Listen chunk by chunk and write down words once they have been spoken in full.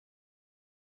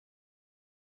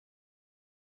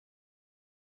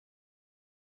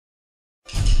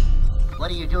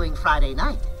What are you doing Friday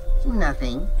night?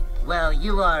 Nothing. Well,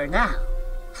 you are now.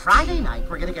 Friday night,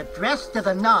 we're gonna get dressed to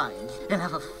the nines and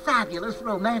have a fabulous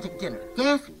romantic dinner.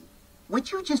 Daffy,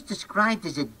 what you just described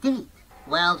is a date.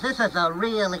 Well, this is a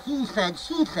real he said,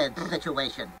 she said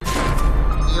situation.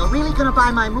 You're really gonna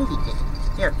buy my movie ticket?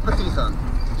 Here, put these on.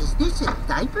 Is this a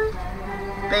diaper?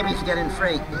 Babies get in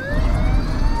free.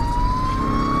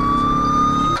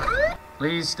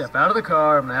 Please step out of the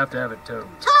car. I'm gonna have to have it towed.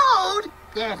 Toad!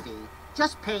 Daffy,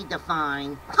 just paid the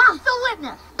fine. Toss the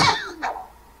witness!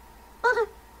 Mother.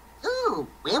 Ooh,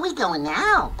 where are we going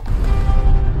now?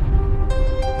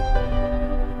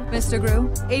 Mr. Gru,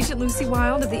 Agent Lucy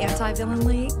Wilde of the Anti-Villain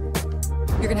League.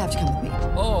 You're gonna have to come with me.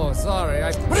 Oh, sorry.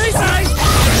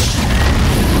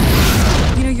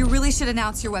 You know, you really should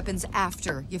announce your weapons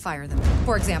after you fire them.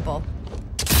 For example,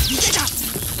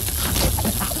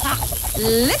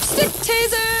 lipstick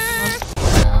taser!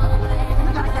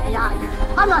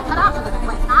 I'm not cut out for this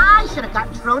place. I should have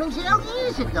gotten thrown in jail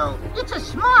years ago. It's a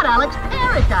smart Alex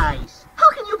paradise. How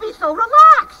can you be so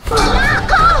relaxed?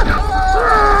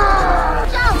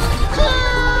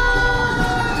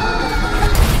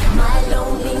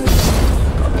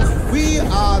 We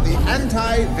are the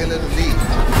Anti-Villain League,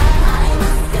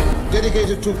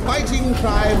 dedicated to fighting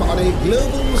crime on a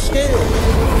global scale.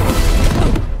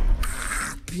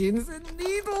 Pins and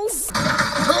needles.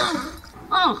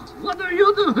 Oh, what are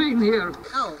you doing here?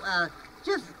 Oh,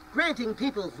 just granting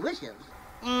people's wishes.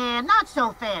 And not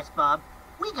so fast, Bob.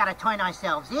 We gotta turn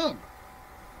ourselves in.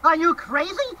 Are you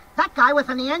crazy? That guy with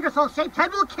a Neanderthal-shaped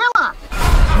head will kill us!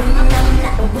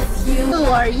 Who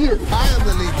are you? I am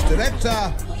the league's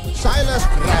director, Silas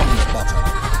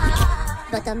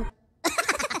Ramsbottom.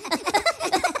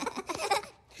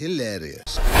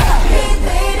 Hilarious.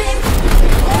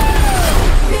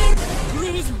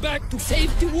 Gru's back to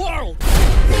save the world.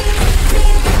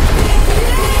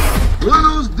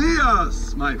 Buenos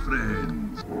dias, my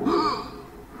friends.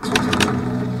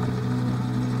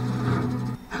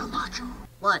 El Macho.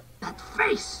 What? That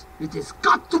face. It has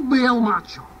got to be El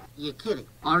Macho. You're kidding.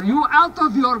 Are you out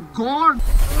of your gourd?